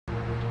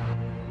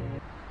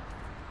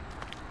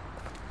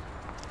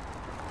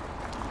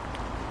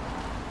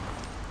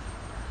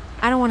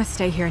don't want to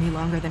stay here any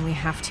longer than we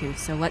have to,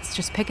 so let's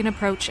just pick an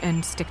approach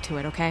and stick to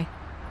it, okay?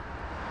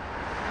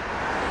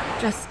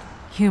 Just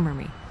humor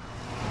me.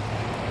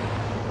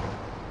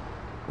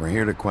 We're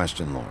here to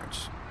question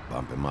Lawrence.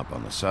 Bump him up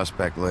on the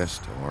suspect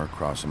list or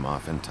cross him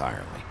off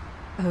entirely.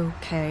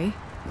 Okay.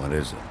 What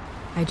is it?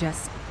 I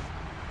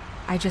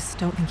just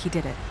don't think he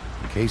did it.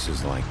 In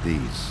cases like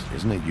these,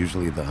 isn't it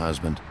usually the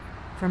husband?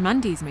 For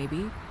Mondays,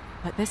 maybe,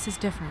 but this is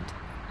different.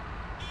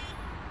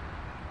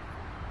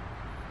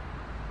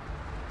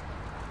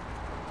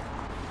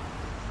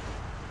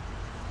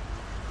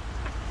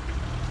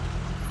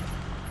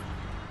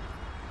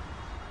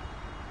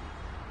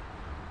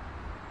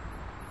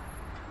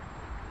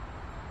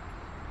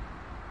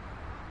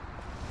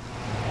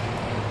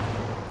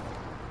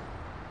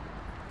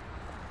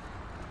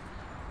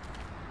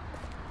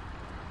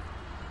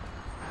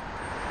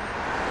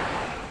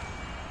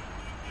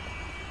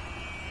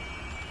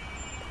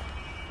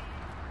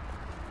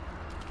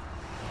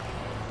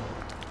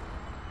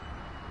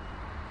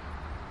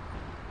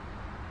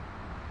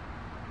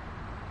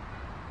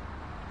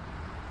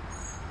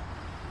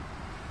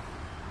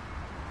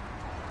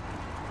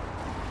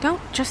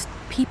 Don't just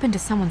peep into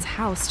someone's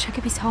house. Check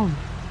if he's home.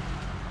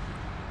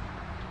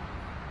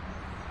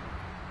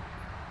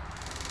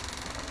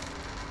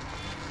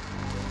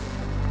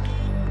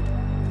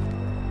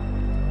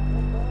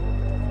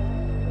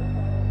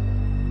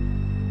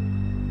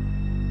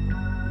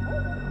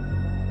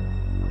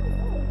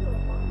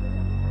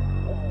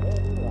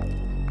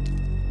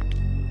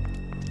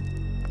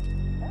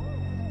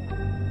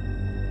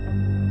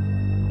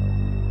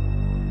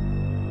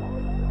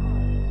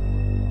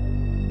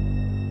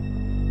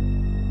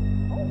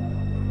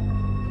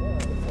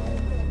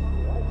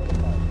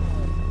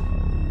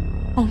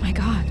 Oh my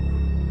God.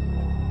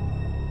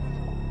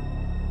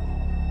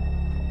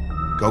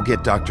 Go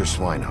get Dr.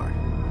 Swinehart.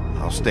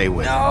 I'll stay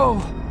with you.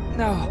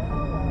 No.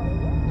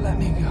 Let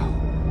me go.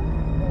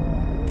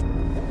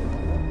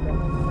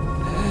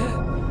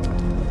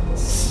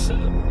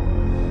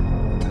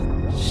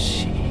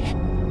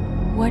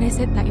 What is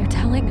it that you're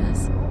telling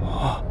us?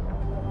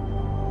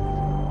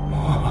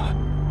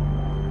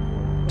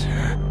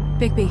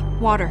 Bigby,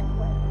 water.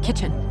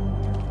 Kitchen.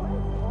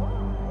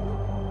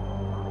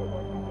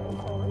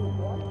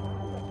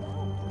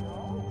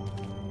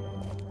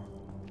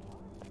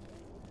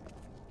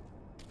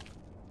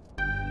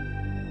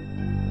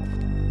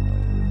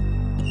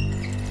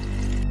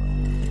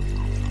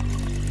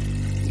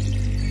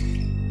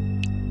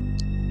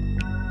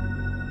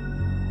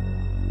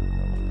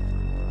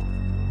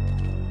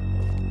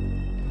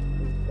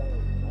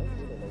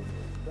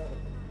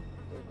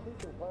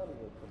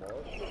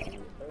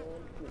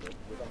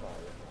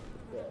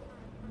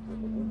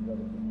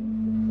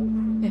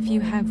 If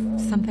you have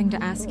something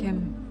to ask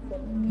him,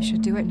 you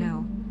should do it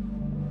now.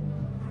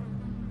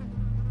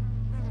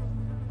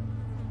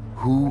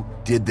 Who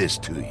did this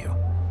to you?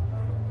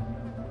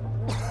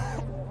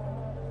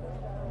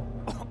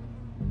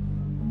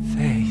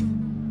 Faith.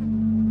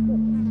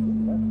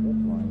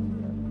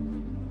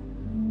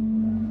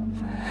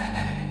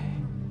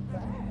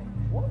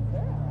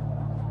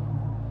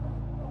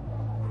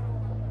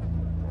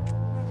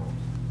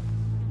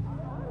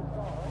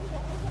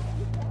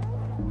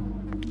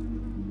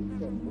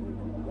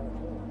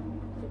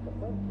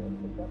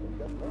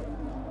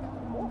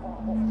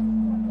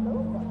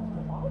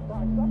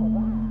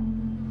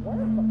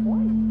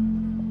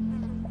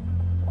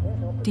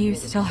 Do you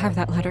still have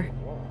that letter?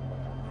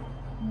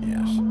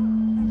 Yes.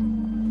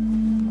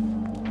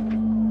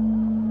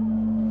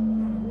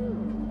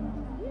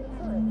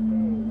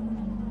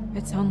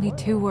 It's only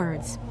 2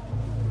 words,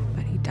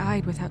 but he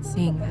died without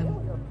seeing them.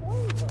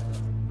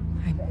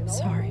 I'm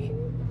sorry.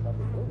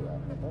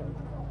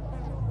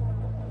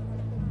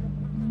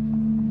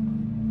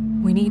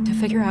 We need to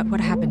figure out what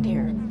happened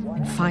here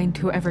and find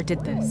whoever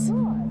did this.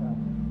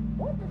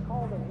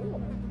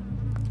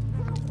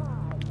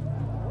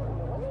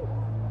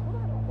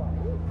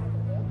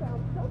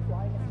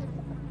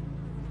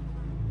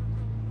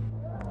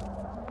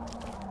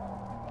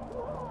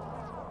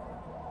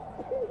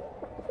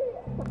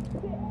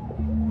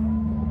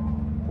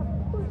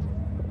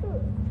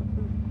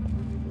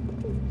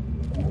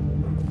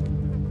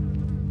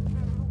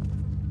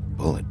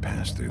 Bullet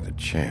passed through the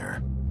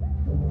chair.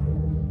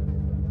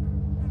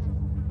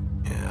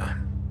 Yeah,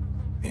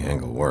 the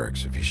angle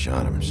works if he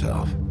shot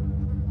himself.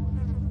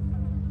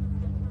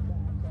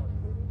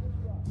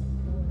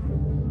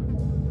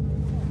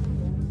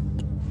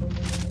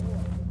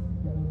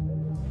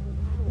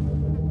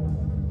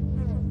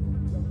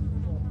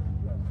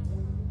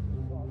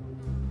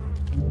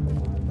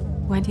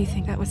 When do you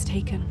think that was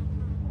taken?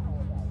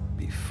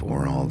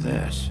 Before all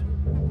this.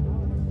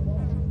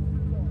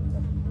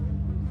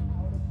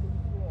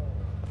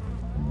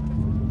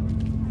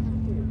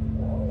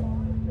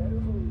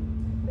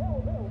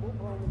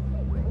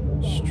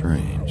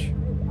 Strange.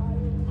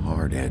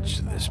 Hard edge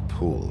to this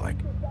pool, like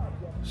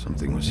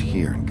something was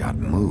here and got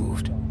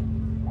moved.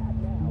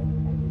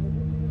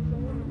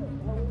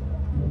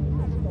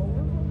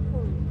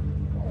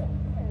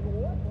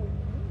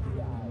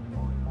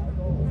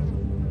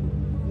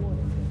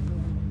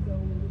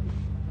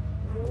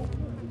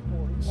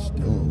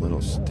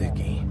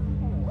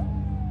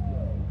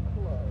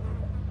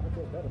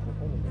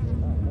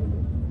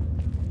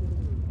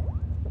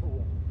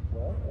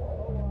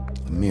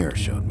 The mirror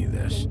showed me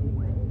this.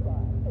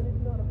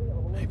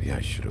 Maybe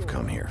I should have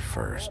come here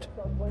first.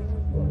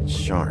 It's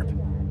sharp,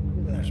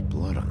 and there's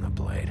blood on the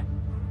blade.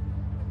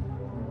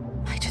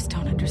 I just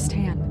don't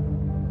understand.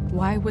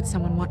 Why would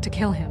someone want to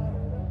kill him?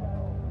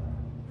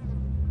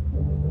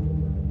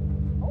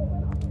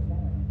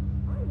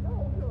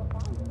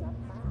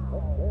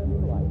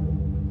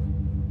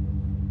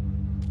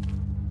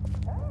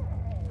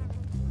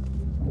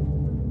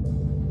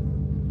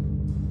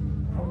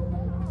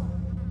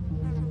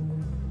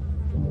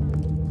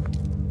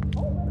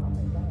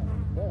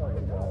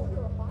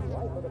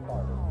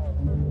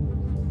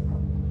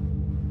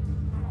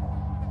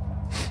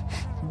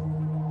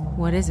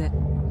 What is it?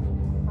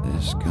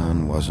 This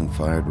gun wasn't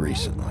fired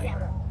recently.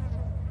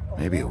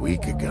 Maybe a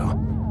week ago.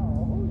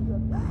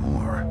 Or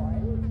more.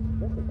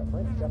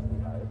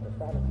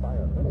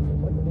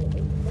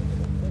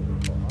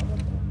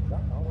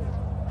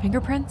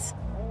 Fingerprints?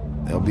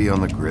 They'll be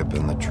on the grip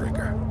and the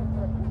trigger.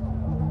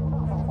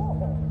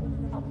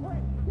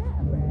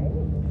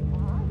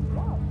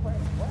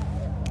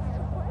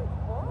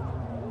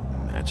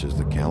 Matches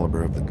the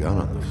caliber of the gun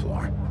on the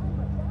floor.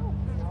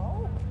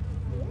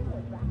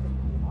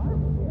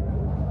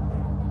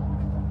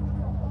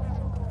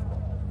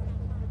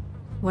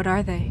 What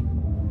are they?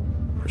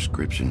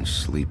 Prescription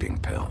sleeping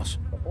pills.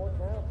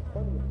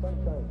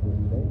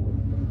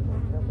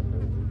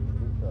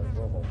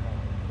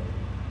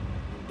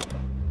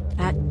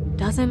 That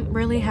doesn't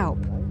really help.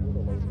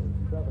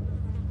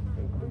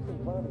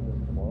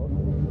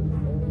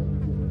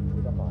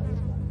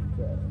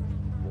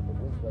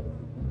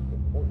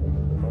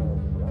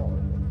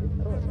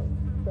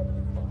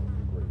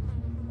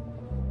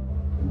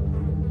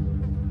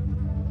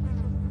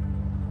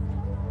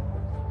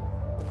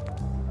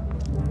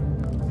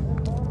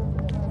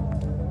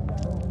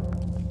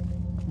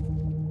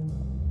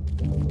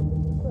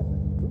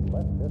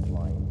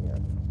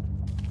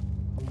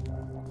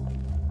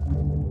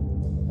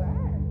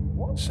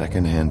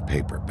 Second-hand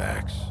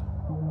paperbacks.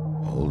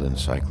 Old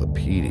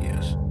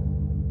encyclopedias.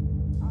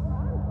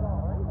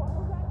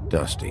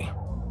 Dusty.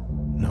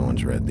 No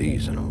one's read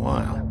these in a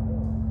while.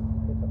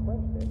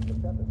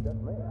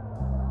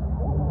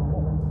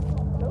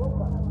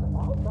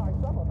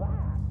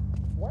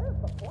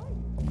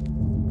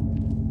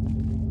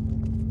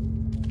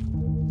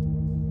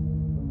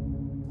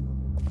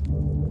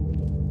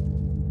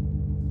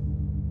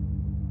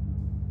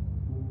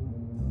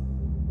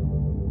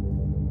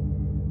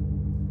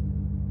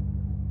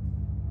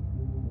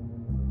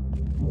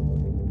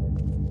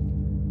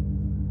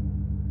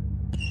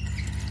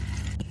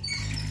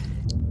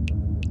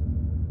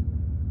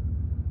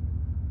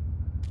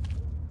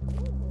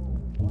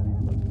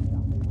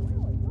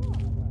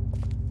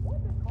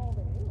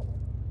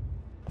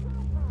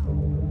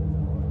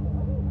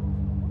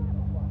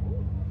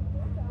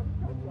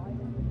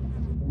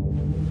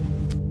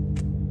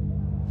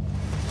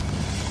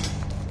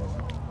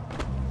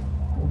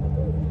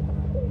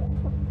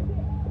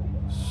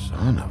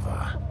 Son of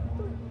a...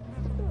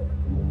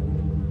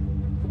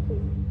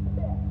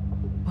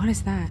 What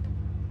is that?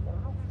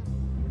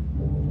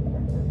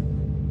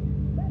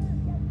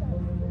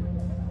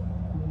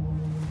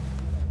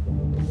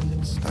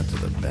 It stuck to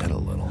the bed a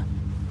little.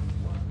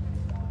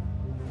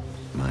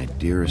 My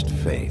dearest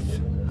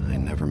Faith, I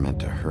never meant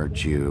to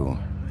hurt you,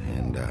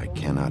 and I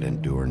cannot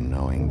endure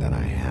knowing that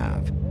I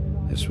have.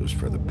 This was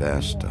for the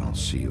best. I'll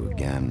see you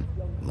again.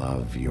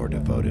 Love, your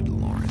devoted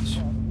Lawrence.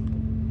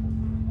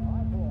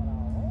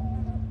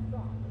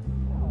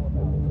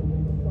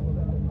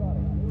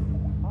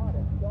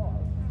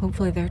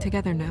 Hopefully they're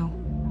together now.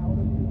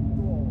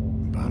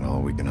 About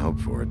all we can hope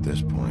for at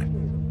this point.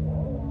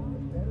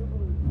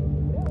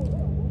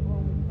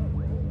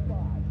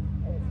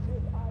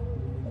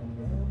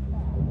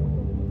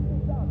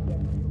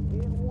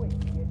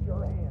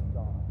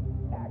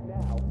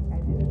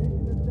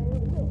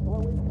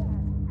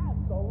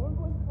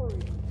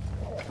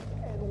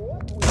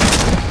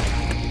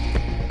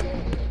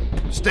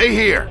 Stay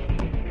here!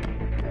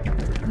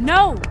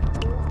 No!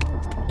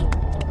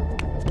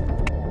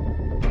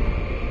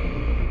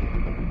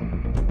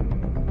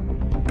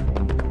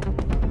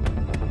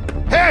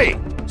 Hey!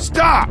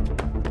 Stop!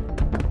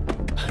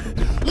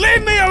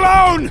 Leave me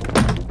alone!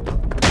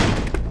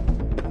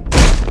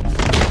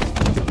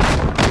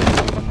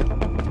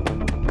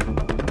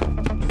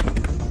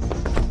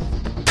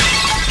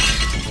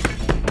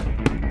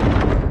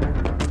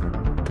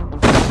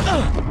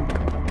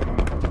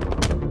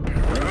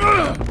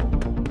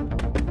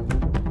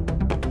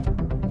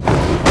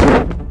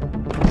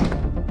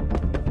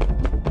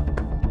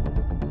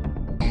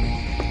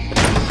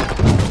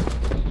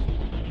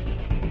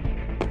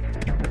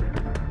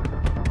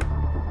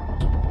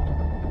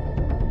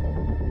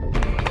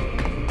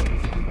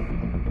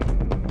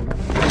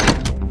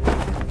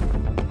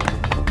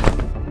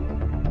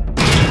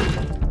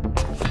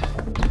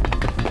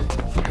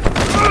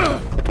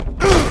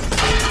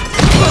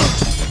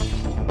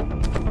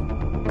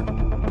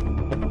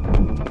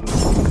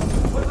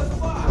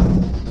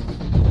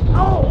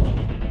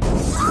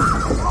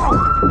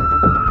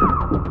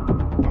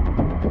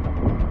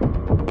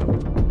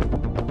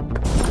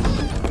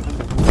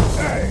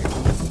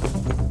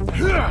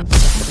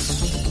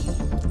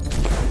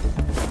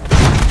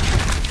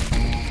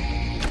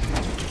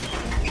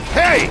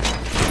 Hey!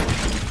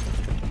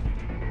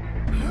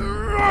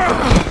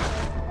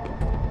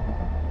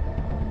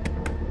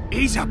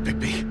 Ease up,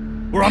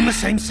 Bigby. We're on the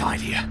same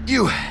side here.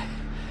 You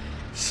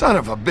son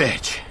of a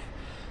bitch.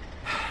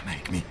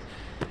 Make me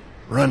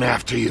run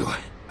after you.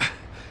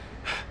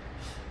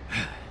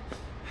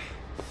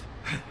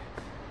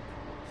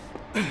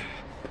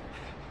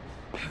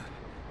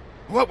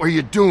 What were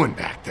you doing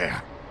back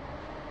there?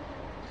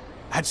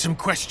 Had some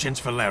questions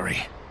for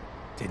Larry.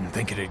 Didn't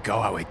think it'd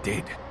go how it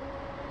did.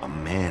 A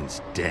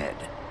man's dead.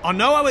 I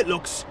know how it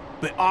looks,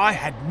 but I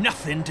had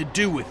nothing to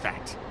do with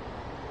that.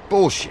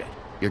 Bullshit.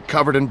 You're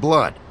covered in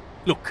blood.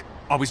 Look,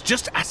 I was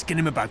just asking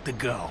him about the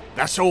girl,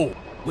 that's all.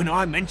 When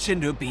I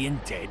mentioned her being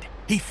dead,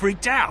 he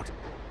freaked out.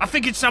 I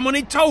figured someone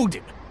had told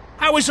him.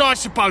 How was I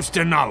supposed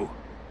to know?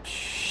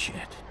 Shit.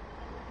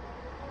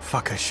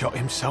 Fucker shot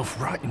himself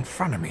right in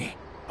front of me.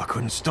 I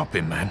couldn't stop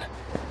him, man.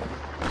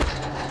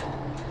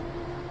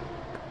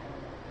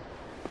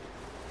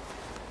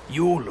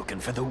 You're looking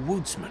for the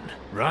woodsman,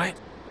 right?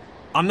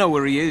 I know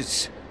where he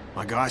is.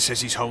 My guy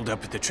says he's holed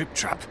up at the trip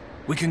trap.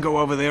 We can go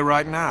over there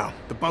right now,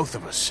 the both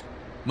of us.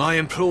 My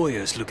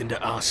employer's looking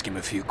to ask him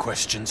a few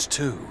questions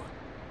too.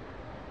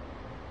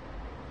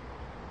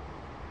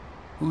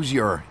 Who's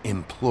your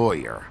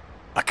employer?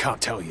 I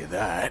can't tell you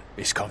that.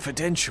 It's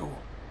confidential.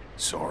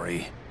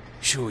 Sorry.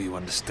 Sure you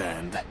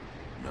understand.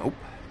 Nope.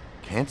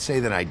 Can't say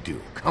that I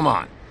do. Come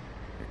on.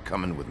 You're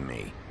coming with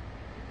me.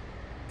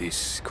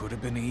 This could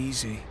have been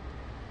easy.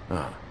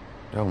 Oh,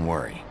 don't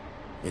worry.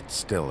 It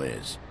still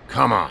is.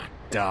 Come on.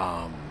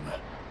 Dumb.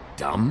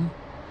 Dumb?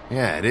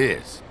 Yeah, it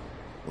is.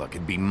 Look,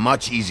 it'd be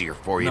much easier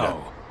for you to...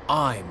 No,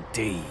 I'm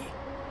D.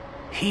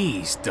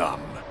 He's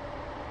dumb.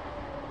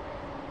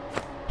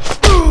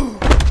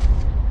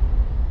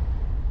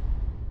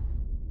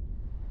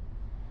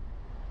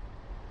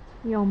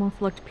 You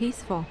almost looked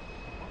peaceful.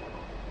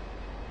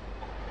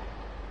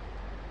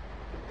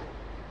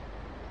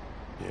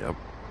 Yep.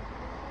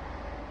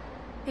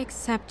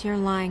 Except you're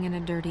lying in a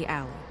dirty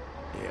alley.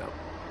 Yep.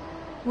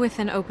 With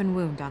an open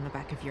wound on the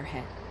back of your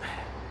head.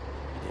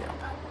 Yep.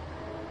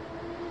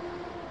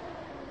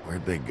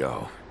 Where'd they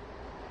go?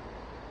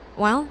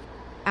 Well,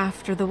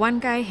 after the one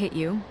guy hit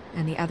you,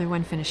 and the other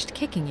one finished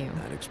kicking you,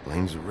 That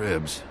explains the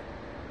ribs.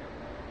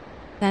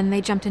 then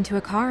they jumped into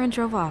a car and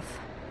drove off.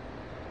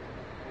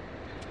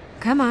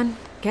 Come on,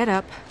 get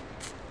up.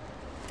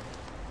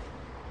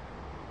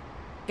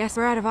 Guess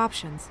we're out of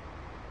options.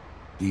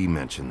 Dee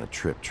mentioned the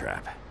trip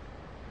trap.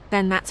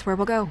 Then that's where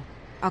we'll go.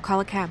 I'll call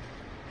a cab.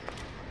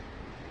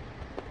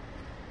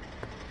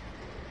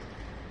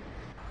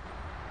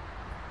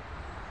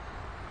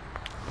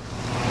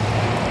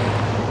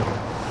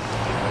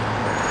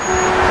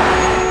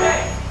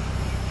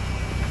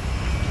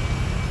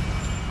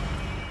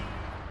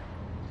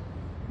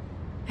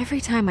 Every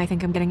time I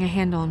think I'm getting a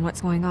handle on what's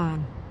going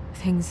on,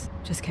 things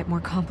just get more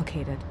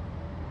complicated.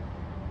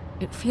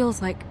 It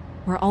feels like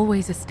we're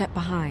always a step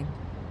behind.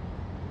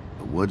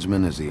 The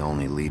woodsman is the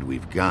only lead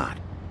we've got,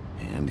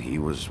 and he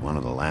was one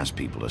of the last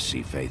people to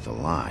see Faith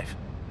alive.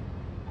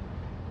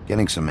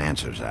 Getting some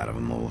answers out of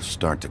him will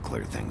start to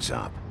clear things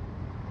up.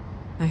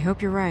 I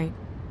hope you're right.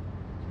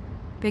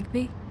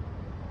 Bigby,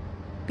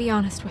 be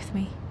honest with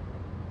me.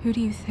 Who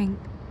do you think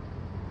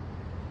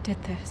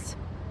did this?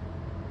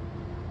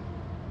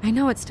 I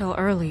know it's still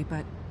early,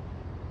 but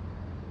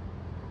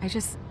I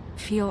just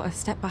feel a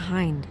step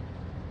behind.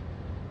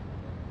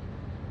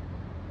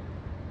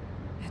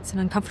 It's an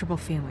uncomfortable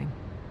feeling.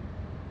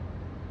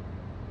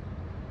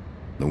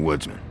 The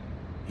woodsman.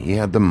 He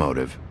had the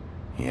motive.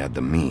 He had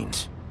the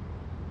means.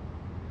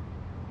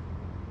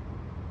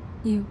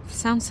 You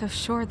sound so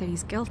sure that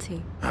he's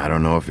guilty. I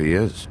don't know if he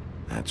is.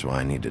 That's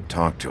why I need to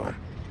talk to him.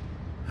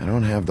 I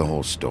don't have the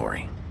whole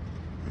story.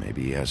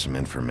 Maybe he has some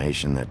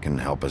information that can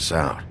help us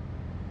out.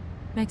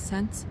 Makes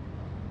sense.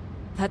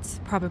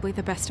 That's probably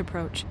the best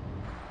approach.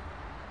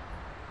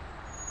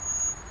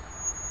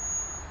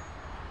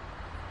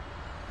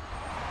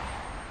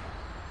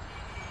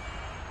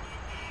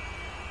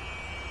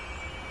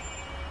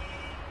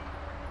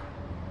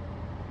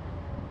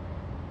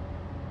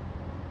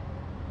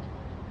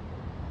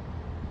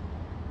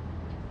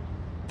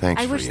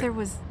 Thanks I for wish you. there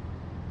was...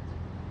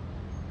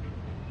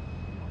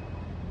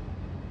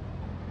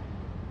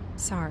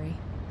 Sorry.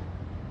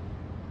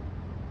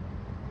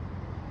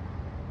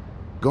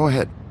 Go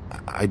ahead.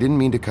 I didn't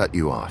mean to cut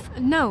you off.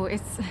 No,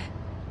 it's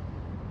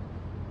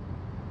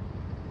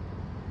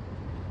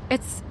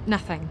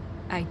nothing.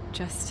 I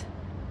just...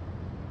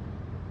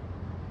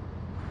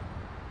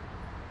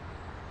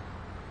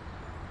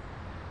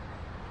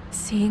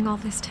 Seeing all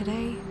this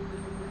today,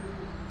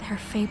 there are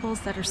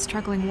fables that are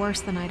struggling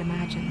worse than I'd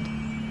imagined.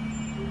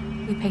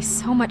 We pay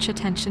so much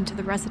attention to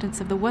the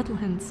residents of the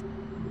woodlands.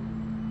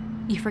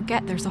 You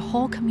forget there's a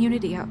whole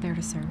community out there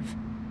to serve.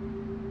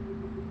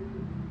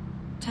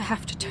 To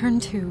have to turn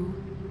to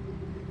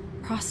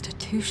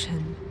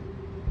prostitution.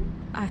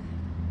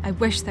 I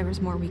wish there was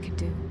more we could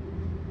do.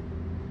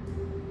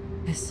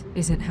 This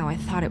isn't how I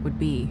thought it would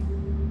be.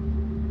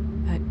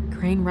 But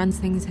Crane runs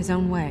things his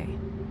own way.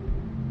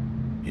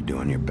 You're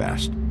doing your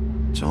best.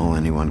 It's all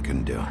anyone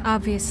can do.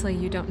 Obviously,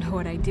 you don't know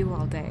what I do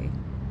all day.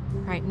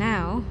 Right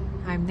now,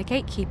 I'm the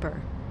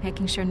gatekeeper,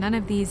 making sure none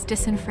of these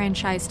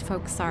disenfranchised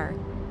folks are,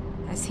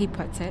 as he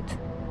puts it,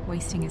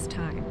 wasting his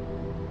time.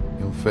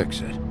 You'll fix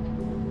it.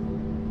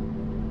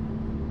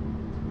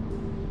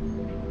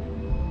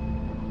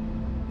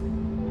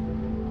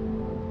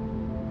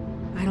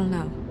 I don't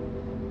know.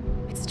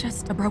 It's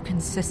just a broken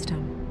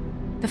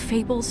system. The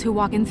fables who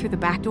walk in through the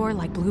back door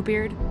like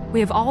Bluebeard, we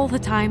have all the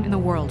time in the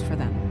world for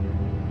them.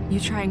 You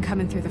try and come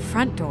in through the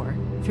front door,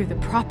 through the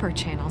proper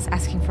channels,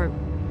 asking for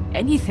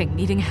anything,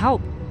 needing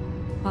help.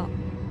 Well,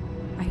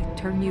 I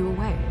turn you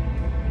away.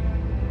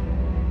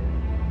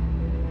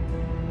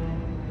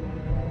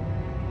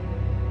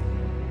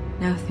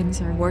 Now things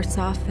are worse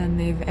off than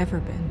they've ever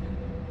been.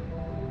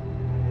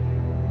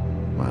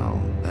 Well,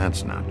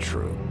 that's not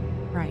true.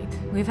 Right.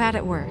 We've had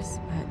it worse,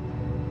 but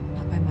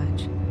not by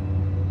much.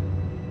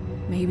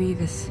 Maybe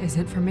this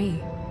isn't for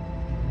me.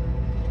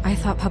 I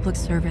thought public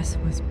service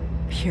was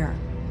pure.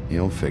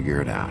 You'll figure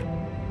it out.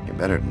 You're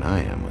better than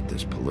I am with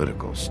this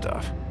political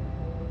stuff.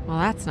 Well,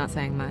 that's not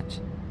saying much.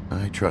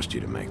 I trust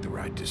you to make the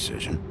right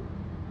decision.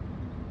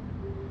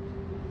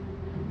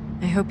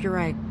 I hope you're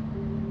right.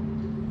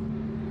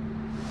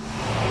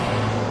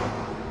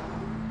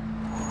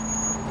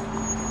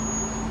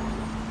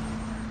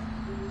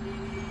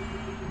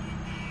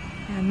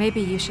 Yeah,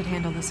 maybe you should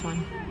handle this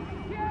one.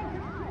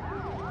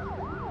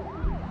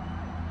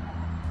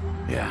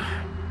 Yeah,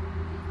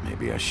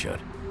 maybe I should.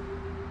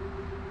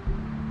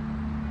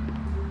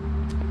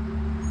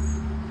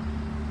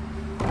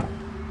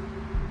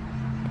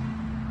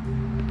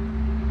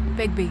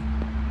 Bigby.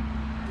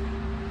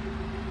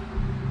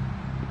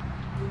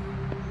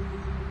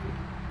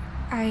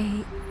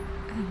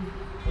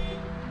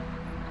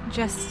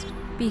 Just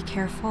be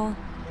careful,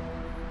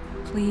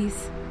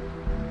 please.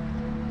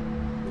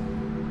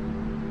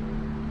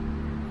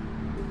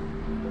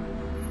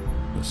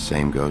 The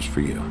same goes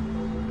for you.